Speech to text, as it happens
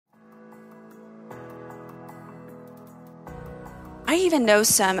I even know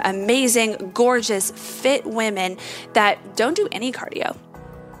some amazing, gorgeous, fit women that don't do any cardio.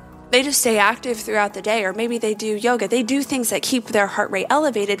 They just stay active throughout the day, or maybe they do yoga. They do things that keep their heart rate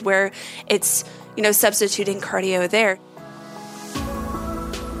elevated where it's, substituting cardio there.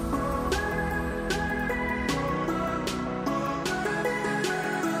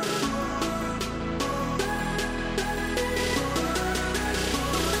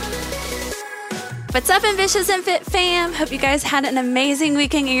 What's up, Ambitious and Fit fam? Hope you guys had an amazing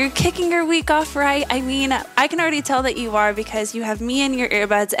weekend and you're kicking your week off right. I mean, I can already tell that you are because you have me in your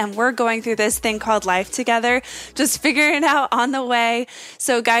earbuds and we're going through this thing called life together, just figuring it out on the way.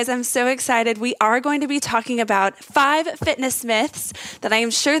 So guys, I'm so excited. We are going to be talking about 5 fitness myths that I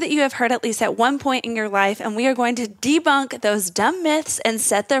am sure that you have heard at least at one point in your life, and we are going to debunk those dumb myths and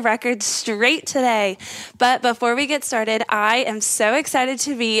set the record straight today. But before we get started, I am so excited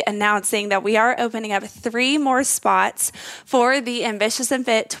to be announcing that we are opening up 3 more spots for the Ambitious and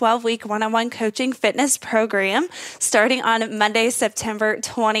Fit 12-week one-on-one coaching fitness program starting on Monday, September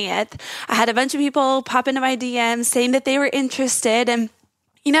 20th. I had a bunch of people pop into my DMs saying that they were interested, and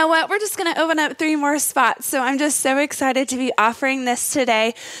you know what? We're just going to open up 3 more spots. So I'm just so excited to be offering this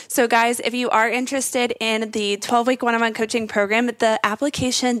today. So guys, if you are interested in the 12-week one-on-one coaching program, the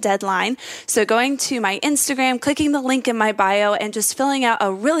application deadline, so going to my Instagram, clicking the link in my bio, and just filling out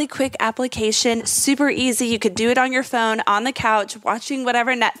a really quick application, super easy. You could do it on your phone, on the couch, watching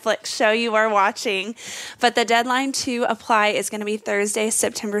whatever Netflix show you are watching. But the deadline to apply is going to be Thursday,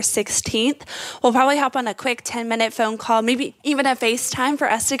 September 16th. We'll probably hop on a quick 10-minute phone call, maybe even a FaceTime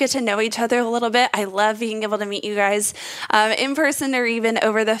for us to get to know each other a little bit. I love being able to meet you guys in person or even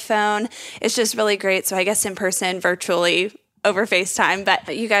over the phone. It's just really great. So I guess in person, virtually, over FaceTime.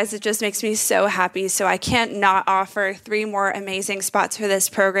 But you guys, it just makes me so happy. So I can't not offer 3 more amazing spots for this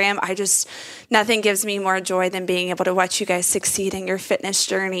program. Nothing gives me more joy than being able to watch you guys succeed in your fitness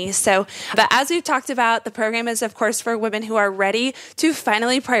journey. But as we've talked about, the program is, of course, for women who are ready to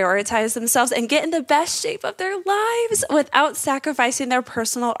finally prioritize themselves and get in the best shape of their lives without sacrificing their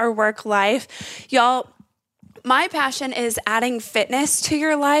personal or work life. Y'all, my passion is adding fitness to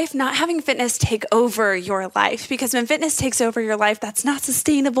your life, not having fitness take over your life, because when fitness takes over your life, that's not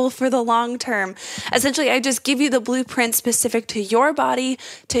sustainable for the long term. Essentially, I just give you the blueprint specific to your body,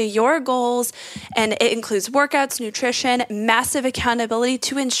 to your goals, and it includes workouts, nutrition, massive accountability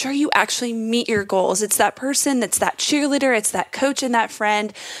to ensure you actually meet your goals. It's that person, it's that cheerleader, it's that coach and that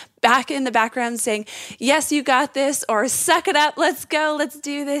friend back in the background saying, yes, you got this, or suck it up, let's go, let's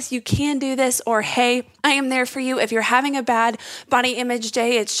do this, you can do this, or hey, I am there for you. If you're having a bad body image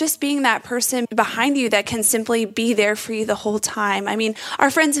day, it's just being that person behind you that can simply be there for you the whole time. I mean, our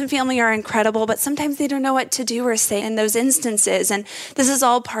friends and family are incredible, but sometimes they don't know what to do or say in those instances, and this is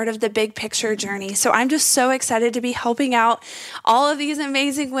all part of the big picture journey. So I'm just so excited to be helping out all of these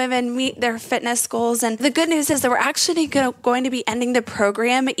amazing women meet their fitness goals, and the good news is that we're actually going to be ending the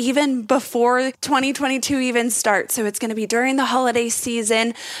program even before 2022 even starts. So it's going to be during the holiday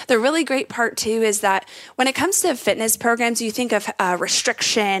season. The really great part too is that when it comes to fitness programs, you think of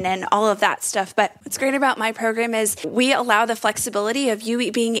restriction and all of that stuff. But what's great about my program is we allow the flexibility of you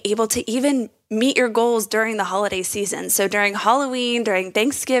being able to even meet your goals during the holiday season. So during Halloween, during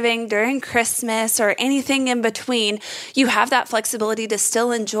Thanksgiving, during Christmas, or anything in between, you have that flexibility to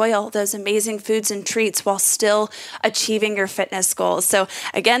still enjoy all those amazing foods and treats while still achieving your fitness goals. So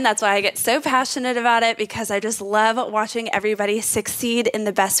again, that's why I get so passionate about it, because I just love watching everybody succeed in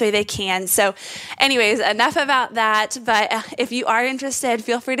the best way they can. So anyways, enough about that. But if you are interested,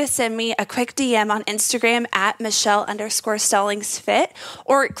 feel free to send me a quick DM on Instagram at Michelle_StellingsFit,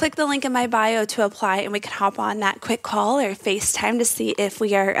 or click the link in my bio to apply, and we can hop on that quick call or FaceTime to see if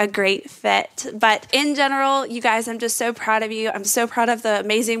we are a great fit. But in general, you guys, I'm just so proud of you. I'm so proud of the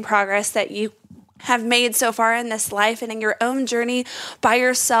amazing progress that you have made so far in this life and in your own journey by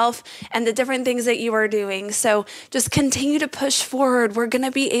yourself and the different things that you are doing. So just continue to push forward. We're going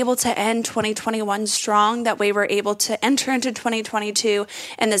to be able to end 2021 strong. That way we're able to enter into 2022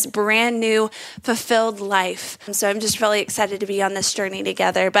 in this brand new fulfilled life. So I'm just really excited to be on this journey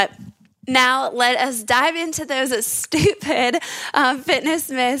together. But now, let us dive into those stupid fitness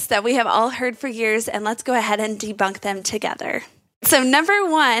myths that we have all heard for years, and let's go ahead and debunk them together. So number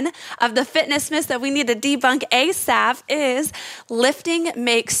 1 of the fitness myths that we need to debunk ASAP is lifting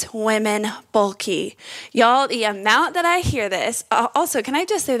makes women bulky. Y'all, the amount that I hear this, also, can I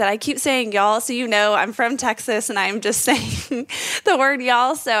just say that I keep saying y'all, so you know I'm from Texas and I'm just saying the word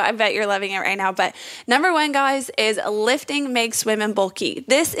y'all, so I bet you're loving it right now. But number 1, guys, is lifting makes women bulky.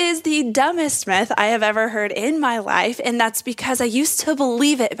 This is the dumbest myth I have ever heard in my life, and that's because I used to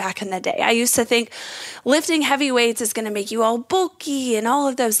believe it back in the day. I used to think lifting heavy weights is going to make you all bulky bulky and all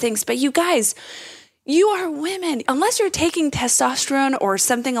of those things. But you guys, you are women. Unless you're taking testosterone or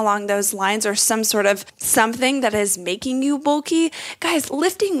something along those lines or some sort of something that is making you bulky, guys,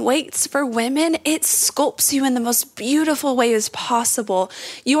 lifting weights for women, it sculpts you in the most beautiful ways possible.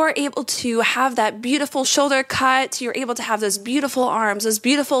 You are able to have that beautiful shoulder cut. You're able to have those beautiful arms, those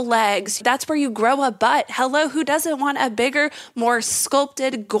beautiful legs. That's where you grow a butt. Hello, who doesn't want a bigger, more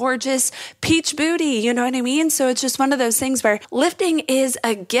sculpted, gorgeous peach booty? You know what I mean? So it's just one of those things where lifting is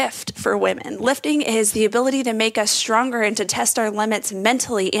a gift for women. Lifting is the ability to make us stronger and to test our limits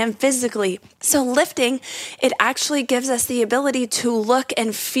mentally and physically. So lifting, it actually gives us the ability to look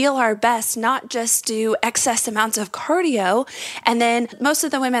and feel our best, not just do excess amounts of cardio. And then most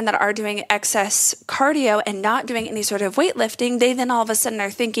of the women that are doing excess cardio and not doing any sort of weightlifting, they then all of a sudden are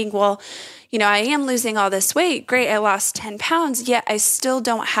thinking, well, you know, I am losing all this weight. Great, I lost 10 pounds, yet I still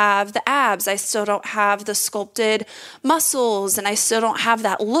don't have the abs. I still don't have the sculpted muscles, and I still don't have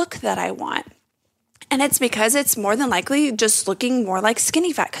that look that I want. And it's because it's more than likely just looking more like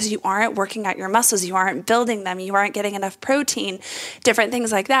skinny fat because you aren't working out your muscles, you aren't building them, you aren't getting enough protein, different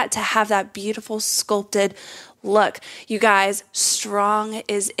things like that to have that beautiful sculpted look. You guys, strong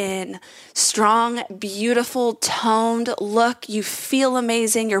is in. Strong, beautiful, toned look. You feel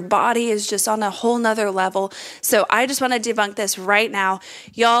amazing. Your body is just on a whole nother level. So I just want to debunk this right now.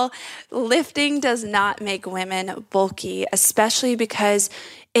 Y'all, lifting does not make women bulky, especially because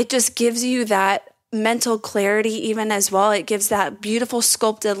it just gives you that mental clarity even as well. It gives that beautiful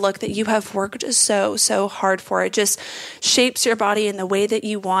sculpted look that you have worked so hard for. It just shapes your body in the way that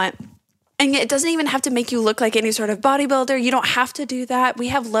you want. And it doesn't even have to make you look like any sort of bodybuilder. You don't have to do that. We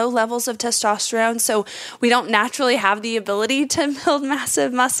have low levels of testosterone, so we don't naturally have the ability to build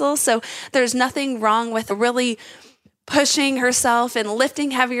massive muscle. So there's nothing wrong with really pushing herself and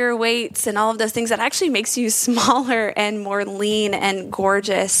lifting heavier weights and all of those things that actually makes you smaller and more lean and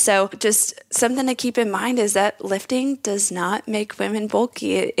gorgeous. So just something to keep in mind is that lifting does not make women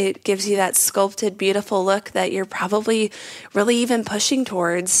bulky. It gives you that sculpted, beautiful look that you're probably really even pushing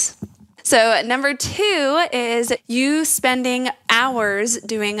towards. So number 2 is you spending hours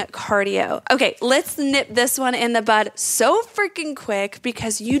doing cardio. Okay, let's nip this one in the bud so freaking quick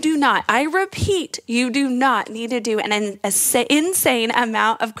because you do not, I repeat, you do not need to do an insane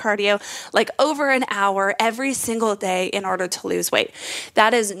amount of cardio, like over an hour every single day in order to lose weight.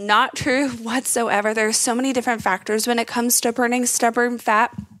 That is not true whatsoever. There are so many different factors when it comes to burning stubborn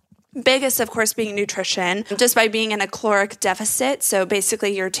fat. Biggest, of course, being nutrition, just by being in a caloric deficit. So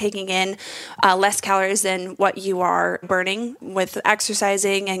basically you're taking in less calories than what you are burning with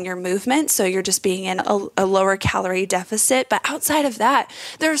exercising and your movement. So you're just being in a lower calorie deficit. But outside of that,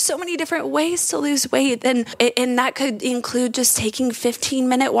 there are so many different ways to lose weight. And that could include just taking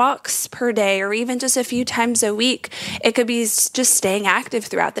 15-minute walks per day or even just a few times a week. It could be just staying active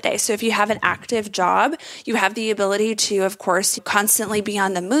throughout the day. So if you have an active job, you have the ability to, of course, constantly be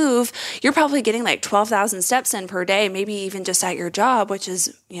on the move. You're probably getting like 12,000 steps in per day, maybe even just at your job, which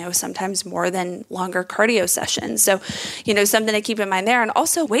is, sometimes more than longer cardio sessions. So, something to keep in mind there. And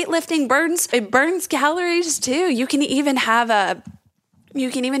also weightlifting burns calories too. You can even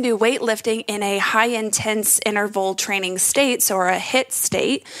do weightlifting in a high intense interval training state, or a HIIT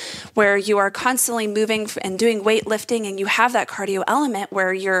state, where you are constantly moving and doing weightlifting and you have that cardio element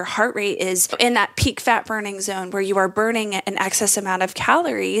where your heart rate is in that peak fat burning zone where you are burning an excess amount of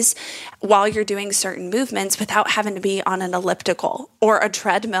calories while you're doing certain movements without having to be on an elliptical or a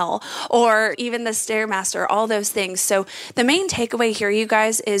treadmill or even the Stairmaster, all those things. So the main takeaway here, you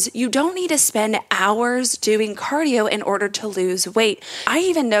guys, is you don't need to spend hours doing cardio in order to lose weight. I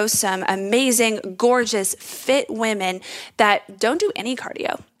even know some amazing, gorgeous, fit women that don't do any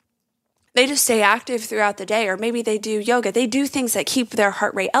cardio. They just stay active throughout the day, or maybe they do yoga. They do things that keep their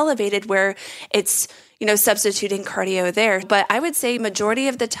heart rate elevated where it's, substituting cardio there. But I would say majority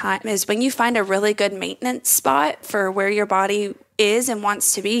of the time is when you find a really good maintenance spot for where your body is and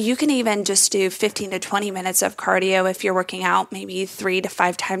wants to be, you can even just do 15 to 20 minutes of cardio if you're working out maybe 3 to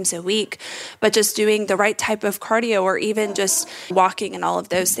 5 times a week, but just doing the right type of cardio or even just walking and all of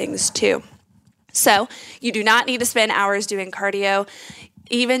those things too. So you do not need to spend hours doing cardio.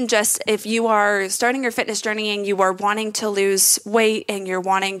 Even just if you are starting your fitness journey and you are wanting to lose weight and you're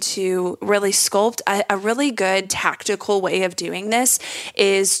wanting to really sculpt, a really good tactical way of doing this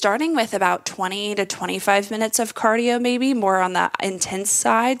is starting with about 20 to 25 minutes of cardio, maybe more on the intense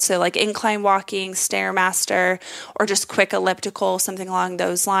side. So like incline walking, Stairmaster, or just quick elliptical, something along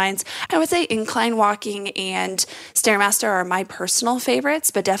those lines. I would say incline walking and Stairmaster are my personal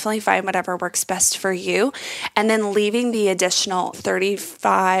favorites, but definitely find whatever works best for you. And then leaving the additional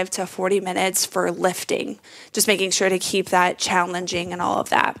 35 to 40 minutes for lifting, just making sure to keep that challenging and all of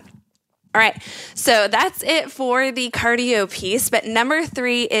that. All right, so that's it for the cardio piece. But number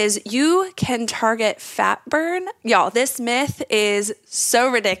 3 is you can target fat burn. Y'all, this myth is so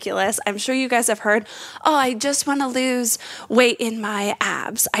ridiculous. I'm sure you guys have heard, oh, I just want to lose weight in my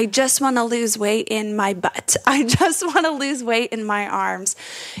abs. I just want to lose weight in my butt. I just want to lose weight in my arms.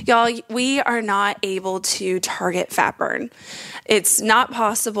 Y'all, we are not able to target fat burn. It's not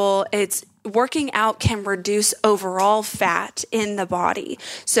possible. Working out can reduce overall fat in the body.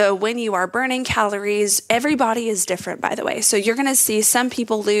 So when you are burning calories, every body is different, by the way. So you're going to see some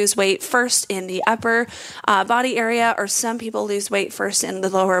people lose weight first in the upper body area, or some people lose weight first in the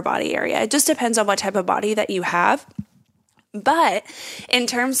lower body area. It just depends on what type of body that you have. But in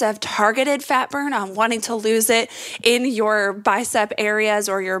terms of targeted fat burn, on wanting to lose it in your bicep areas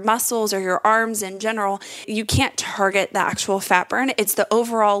or your muscles or your arms in general, you can't target the actual fat burn. It's the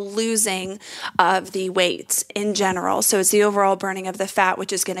overall losing of the weight in general. So it's the overall burning of the fat,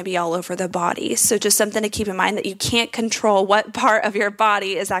 which is going to be all over the body. So just something to keep in mind, that you can't control what part of your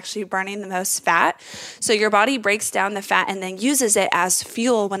body is actually burning the most fat. So your body breaks down the fat and then uses it as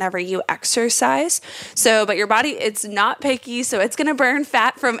fuel whenever you exercise. But your body, it's not picky. So it's going to burn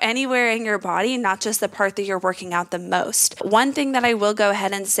fat from anywhere in your body, not just the part that you're working out the most. One thing that I will go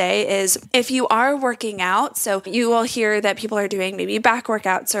ahead and say is, if you are working out, so you will hear that people are doing maybe back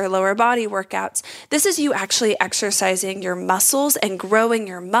workouts or lower body workouts. This is you actually exercising your muscles and growing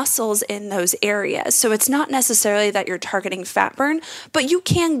your muscles in those areas. So it's not necessarily that you're targeting fat burn, but you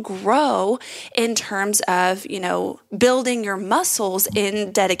can grow in terms of, building your muscles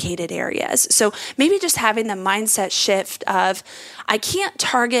in dedicated areas. So maybe just having the mindset shift of, I can't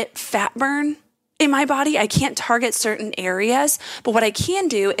target fat burn in my body. I can't target certain areas, but what I can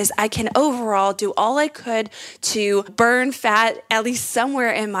do is I can overall do all I could to burn fat at least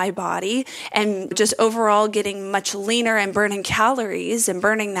somewhere in my body, and just overall getting much leaner and burning calories and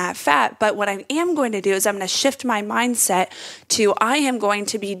burning that fat. But what I am going to do is I'm going to shift my mindset to, I am going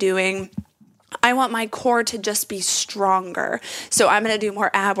to be doing, I want my core to just be stronger. So I'm going to do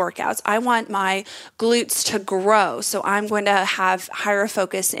more ab workouts. I want my glutes to grow. So I'm going to have higher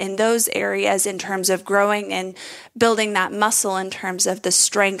focus in those areas in terms of growing and building that muscle in terms of the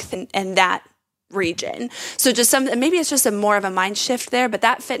strength and that region. So just maybe it's just more of a mind shift there, but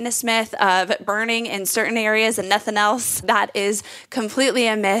that fitness myth of burning in certain areas and nothing else, that is completely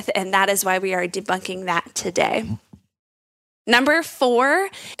a myth. And that is why we are debunking that today. Number 4,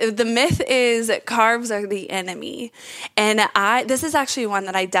 the myth is carbs are the enemy. And this is actually one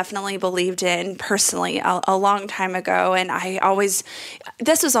that I definitely believed in personally a long time ago. And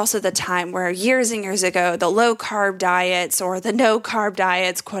this was also the time where years and years ago, the low carb diets or the no carb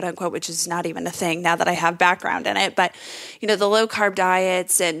diets, quote unquote, which is not even a thing now that I have background in it, but the low carb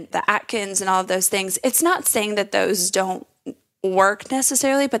diets and the Atkins and all of those things, it's not saying that those don't work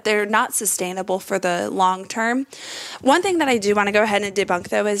necessarily, but they're not sustainable for the long term. One thing that I do want to go ahead and debunk,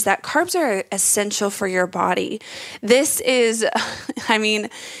 though, is that carbs are essential for your body. This is,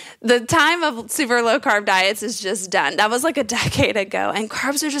 the time of super low carb diets is just done. That was like a decade ago, and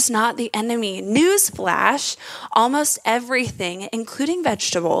carbs are just not the enemy. Newsflash, almost everything, including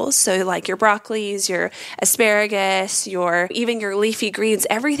vegetables, so like your broccolis, your asparagus, even your leafy greens,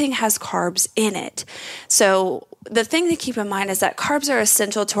 everything has carbs in it. So the thing to keep in mind is that carbs are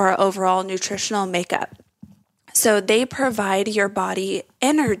essential to our overall nutritional makeup. So they provide your body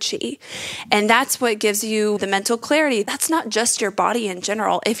energy, and that's what gives you the mental clarity. That's not just your body in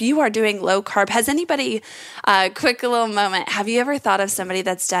general. If you are doing low carb, has anybody, quick little moment, have you ever thought of somebody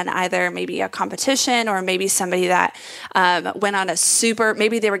that's done either maybe a competition or maybe somebody that went on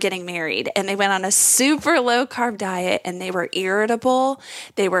maybe they were getting married and they went on a super low carb diet and they were irritable,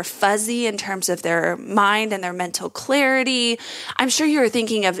 they were fuzzy in terms of their mind and their mental clarity. I'm sure you're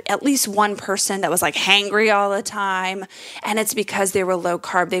thinking of at least one person that was like hangry all the time, and it's because they were low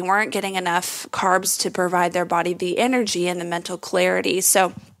carb. They weren't getting enough carbs to provide their body the energy and the mental clarity.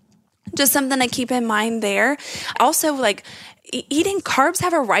 So just something to keep in mind there. Also, eating carbs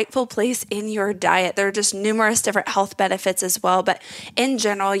have a rightful place in your diet. There are just numerous different health benefits as well. But in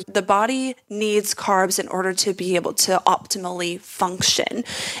general, the body needs carbs in order to be able to optimally function.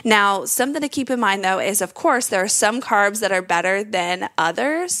 Now, something to keep in mind, though, is, of course, there are some carbs that are better than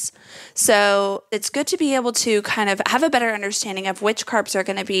others. So it's good to be able to kind of have a better understanding of which carbs are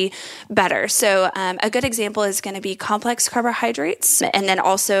going to be better. So a good example is going to be complex carbohydrates and then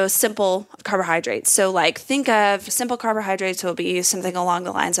also simple carbohydrates. So think of simple carbohydrates carbohydrates will be something along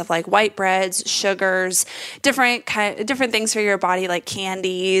the lines of like white breads, sugars, different things for your body, like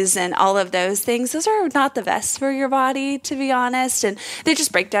candies and all of those things. Those are not the best for your body, to be honest, and they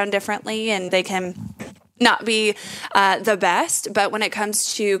just break down differently, and they can not be the best. But when it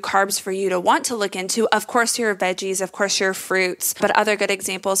comes to carbs for you to want to look into, of course, your veggies, of course, your fruits, but other good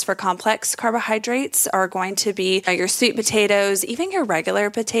examples for complex carbohydrates are going to be your sweet potatoes, even your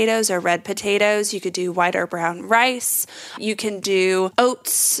regular potatoes or red potatoes. You could do white or brown rice. You can do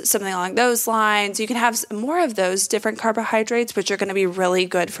oats, something along those lines. You can have more of those different carbohydrates, which are going to be really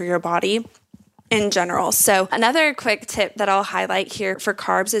good for your body in general. So another quick tip that I'll highlight here for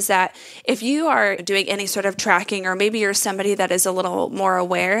carbs is that if you are doing any sort of tracking, or maybe you're somebody that is a little more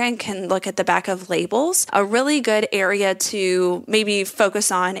aware and can look at the back of labels, a really good area to maybe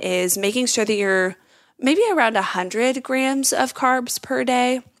focus on is making sure that you're maybe around 100 grams of carbs per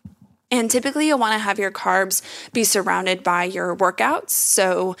day. And typically you'll want to have your carbs be surrounded by your workouts.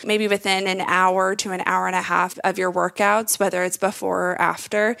 So maybe within an hour to an hour and a half of your workouts, whether it's before or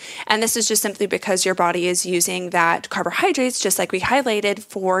after. And this is just simply because your body is using that carbohydrates, just like we highlighted,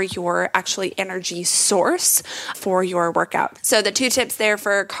 for your actually energy source for your workout. So the two tips there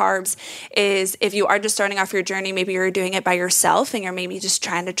for carbs is if you are just starting off your journey, maybe you're doing it by yourself and you're maybe just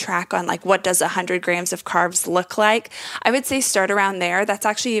trying to track on like, what does 100 grams of carbs look like? I would say start around there. That's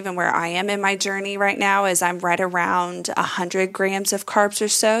actually even where I am in my journey right now, is I'm right around 100 grams of carbs or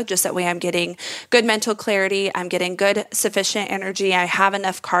so. Just that way I'm getting good mental clarity. I'm getting good, sufficient energy. I have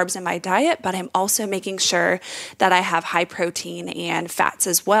enough carbs in my diet, but I'm also making sure that I have high protein and fats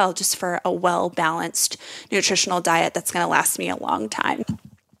as well, just for a well-balanced nutritional diet that's going to last me a long time.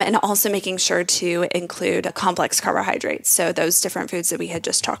 And also making sure to include complex carbohydrates. So those different foods that we had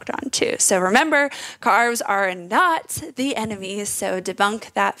just talked on too. So remember, carbs are not the enemy. So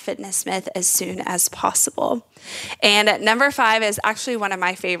debunk that fitness myth as soon as possible. And number 5 is actually one of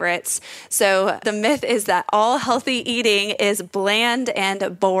my favorites. So the myth is that all healthy eating is bland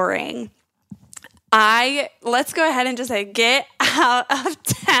and boring. Let's go ahead and just say, get out of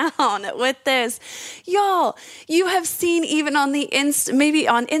town with this. Y'all, you have seen even on the maybe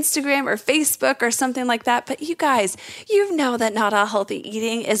on Instagram or Facebook or something like that, but you guys, you know that not all healthy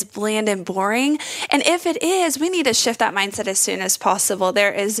eating is bland and boring. And if it is, we need to shift that mindset as soon as possible.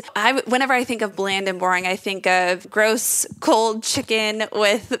 Whenever I think of bland and boring, I think of gross cold chicken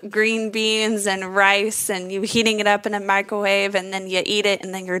with green beans and rice, and you heating it up in a microwave and then you eat it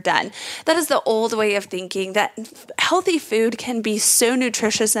and then you're done. That is the old way of thinking that healthy food can be so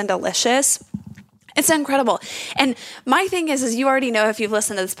nutritious and delicious. It's incredible. And my thing is you already know, if you've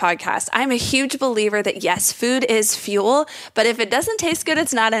listened to this podcast, I'm a huge believer that yes, food is fuel, but if it doesn't taste good,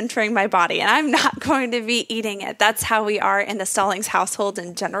 it's not entering my body and I'm not going to be eating it. That's how we are in the Stallings household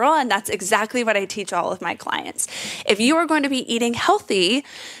in general. And that's exactly what I teach all of my clients. If you are going to be eating healthy,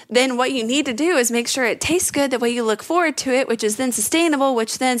 then what you need to do is make sure it tastes good the way you look forward to it, which is then sustainable,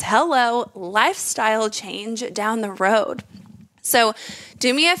 which then's lifestyle change down the road. So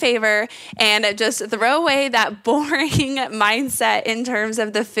do me a favor and just throw away that boring mindset in terms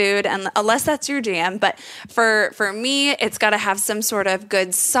of the food, and unless that's your jam. But for me, it's got to have some sort of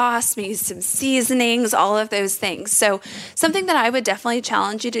good sauce, maybe some seasonings, all of those things. So something that I would definitely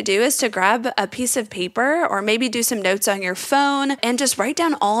challenge you to do is to grab a piece of paper or maybe do some notes on your phone and just write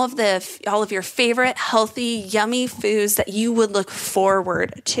down all of your favorite healthy, yummy foods that you would look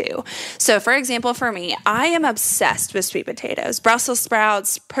forward to. So for example, for me, I am obsessed with sweet potatoes, Brussels sprouts,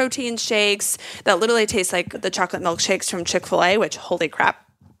 protein shakes that literally taste like the chocolate milkshakes from Chick-fil-A, which, holy crap,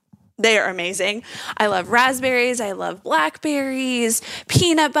 they are amazing. I love raspberries. I love blackberries,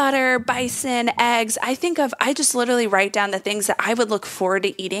 peanut butter, bison, eggs. I just literally write down the things that I would look forward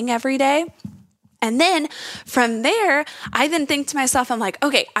to eating every day. And then from there, I then think to myself, I'm like,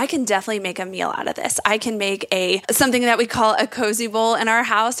 okay, I can definitely make a meal out of this. I can make something that we call a cozy bowl in our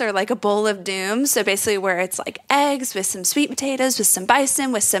house, or like a bowl of doom. So basically where it's like eggs with some sweet potatoes, with some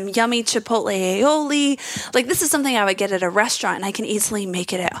bison, with some yummy chipotle aioli. Like this is something I would get at a restaurant and I can easily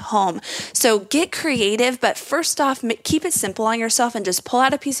make it at home. So get creative, but first off, keep it simple on yourself and just pull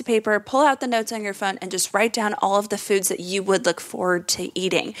out a piece of paper, pull out the notes on your phone and just write down all of the foods that you would look forward to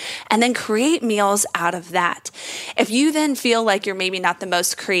eating, and then create meals out of that. If you then feel like you're maybe not the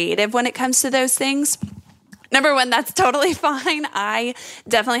most creative when it comes to those things, Number one, that's totally fine. I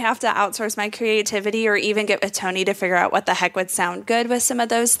definitely have to outsource my creativity or even get with Tony to figure out what the heck would sound good with some of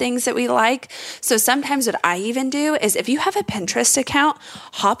those things that we like. So sometimes what I even do is if you have a Pinterest account,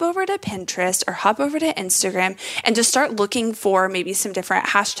 hop over to Pinterest or hop over to Instagram and just start looking for maybe some different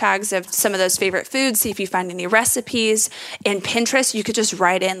hashtags of some of those favorite foods. See if you find any recipes. In Pinterest, you could just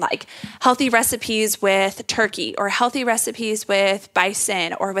write in like healthy recipes with turkey or healthy recipes with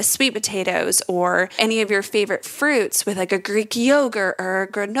bison or with sweet potatoes or any of your favorite fruits with like a Greek yogurt or a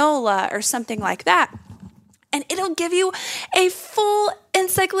granola or something like that. And it'll give you a full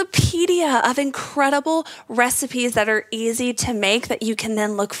encyclopedia of incredible recipes that are easy to make that you can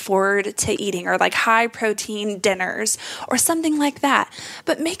then look forward to eating, or like high protein dinners or something like that.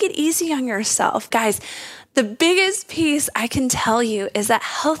 But make it easy on yourself. Guys, the biggest piece I can tell you is that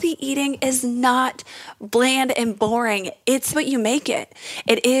healthy eating is not bland and boring. It's what you make it.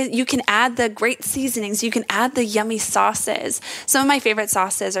 It is. You can add the great seasonings. You can add the yummy sauces. Some of my favorite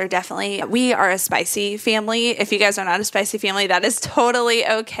sauces are definitely, we are a spicy family. If you guys are not a spicy family, that is totally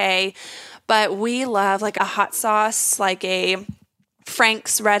okay. But we love like a hot sauce, like a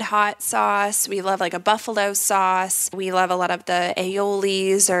Frank's Red Hot sauce. We love like a buffalo sauce. We love a lot of the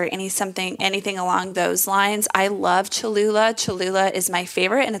aiolis or anything along those lines. I love Cholula. Cholula is my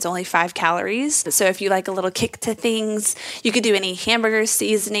favorite and it's only 5 calories. So if you like a little kick to things, you could do any hamburger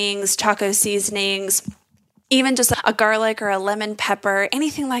seasonings, taco seasonings, even just a garlic or a lemon pepper,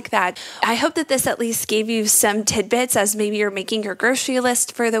 anything like that. I hope that this at least gave you some tidbits as maybe you're making your grocery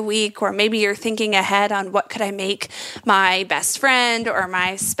list for the week, or maybe you're thinking ahead on what could I make my best friend or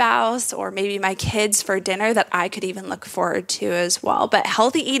my spouse or maybe my kids for dinner that I could even look forward to as well. But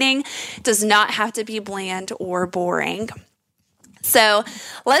healthy eating does not have to be bland or boring. So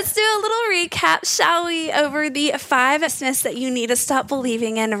let's do a little recap, shall we, over the 5 myths that you need to stop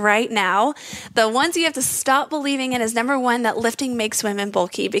believing in right now. The ones you have to stop believing in is number 1, that lifting makes women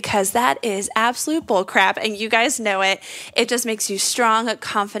bulky, because that is absolute bullcrap, and you guys know it. It just makes you strong,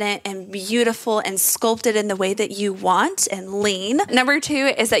 confident, and beautiful and sculpted in the way that you want and lean. Number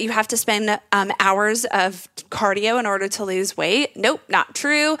 2 is that you have to spend hours of cardio in order to lose weight. Nope, not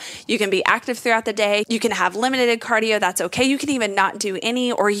true. You can be active throughout the day. You can have limited cardio. That's okay. You can even not do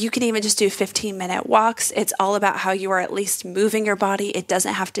any, or you can even just do 15-minute walks. It's all about how you are at least moving your body. It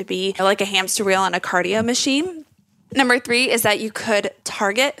doesn't have to be like a hamster wheel on a cardio machine. Number 3 is that you could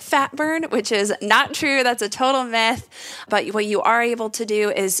target fat burn, which is not true. That's a total myth. But what you are able to do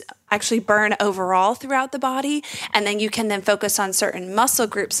is actually burn overall throughout the body. And then you can then focus on certain muscle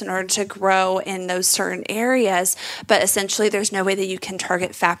groups in order to grow in those certain areas. But essentially, there's no way that you can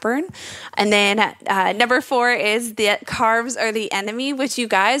target fat burn. And then number 4 is that carbs are the enemy, which you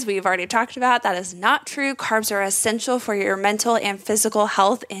guys, we've already talked about. That is not true. Carbs are essential for your mental and physical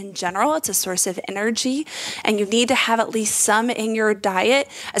health in general. It's a source of energy. And you need to have at least some in your diet,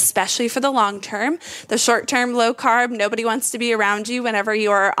 especially for the long term. The short term, low carb, nobody wants to be around you whenever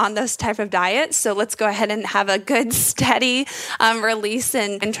you are on those type of diets. So let's go ahead and have a good steady release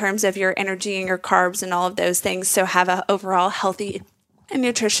in terms of your energy and your carbs and all of those things. So have an overall healthy and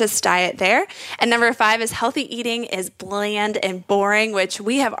nutritious diet there. And number 5 is healthy eating is bland and boring, which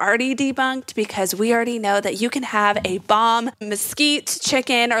we have already debunked, because we already know that you can have a bomb mesquite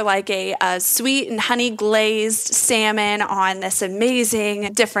chicken or like a sweet and honey glazed salmon on this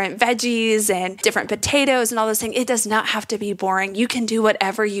amazing different veggies and different potatoes and all those things. It does not have to be boring. You can do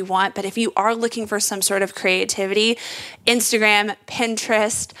whatever you want. But if you are looking for some sort of creativity, Instagram,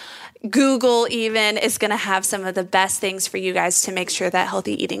 Pinterest, Google even is going to have some of the best things for you guys to make sure that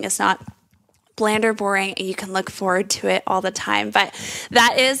healthy eating is not bland or boring, and you can look forward to it all the time. But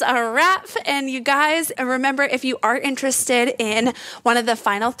that is a wrap. And you guys, remember, if you are interested in one of the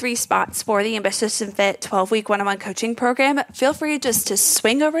final 3 spots for the Ambitious and Fit 12-week one-on-one coaching program, feel free just to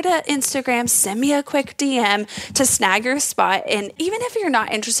swing over to Instagram, send me a quick DM to snag your spot. And even if you're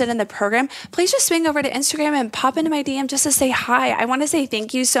not interested in the program, please just swing over to Instagram and pop into my DM just to say hi. I want to say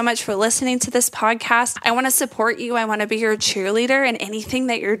thank you so much for listening to this podcast. I want to support you. I want to be your cheerleader in anything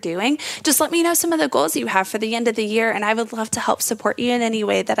that you're doing. Just let me know some of the goals you have for the end of the year, and I would love to help support you in any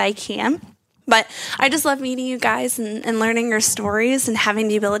way that I can. But I just love meeting you guys and learning your stories and having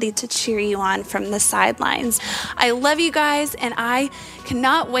the ability to cheer you on from the sidelines. I love you guys, and I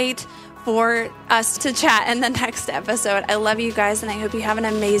cannot wait for us to chat in the next episode. I love you guys, and I hope you have an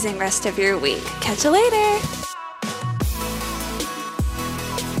amazing rest of your week. Catch you later.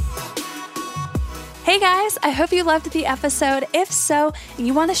 Hey guys, I hope you loved the episode. If so, and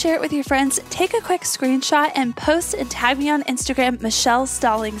you want to share it with your friends, take a quick screenshot and post and tag me on Instagram, Michelle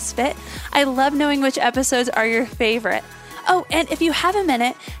Stallings Fit. I love knowing which episodes are your favorite. Oh, and if you have a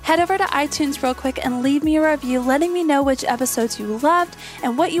minute, head over to iTunes real quick and leave me a review letting me know which episodes you loved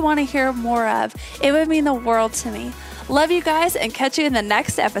and what you want to hear more of. It would mean the world to me. Love you guys and catch you in the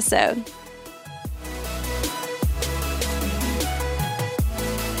next episode.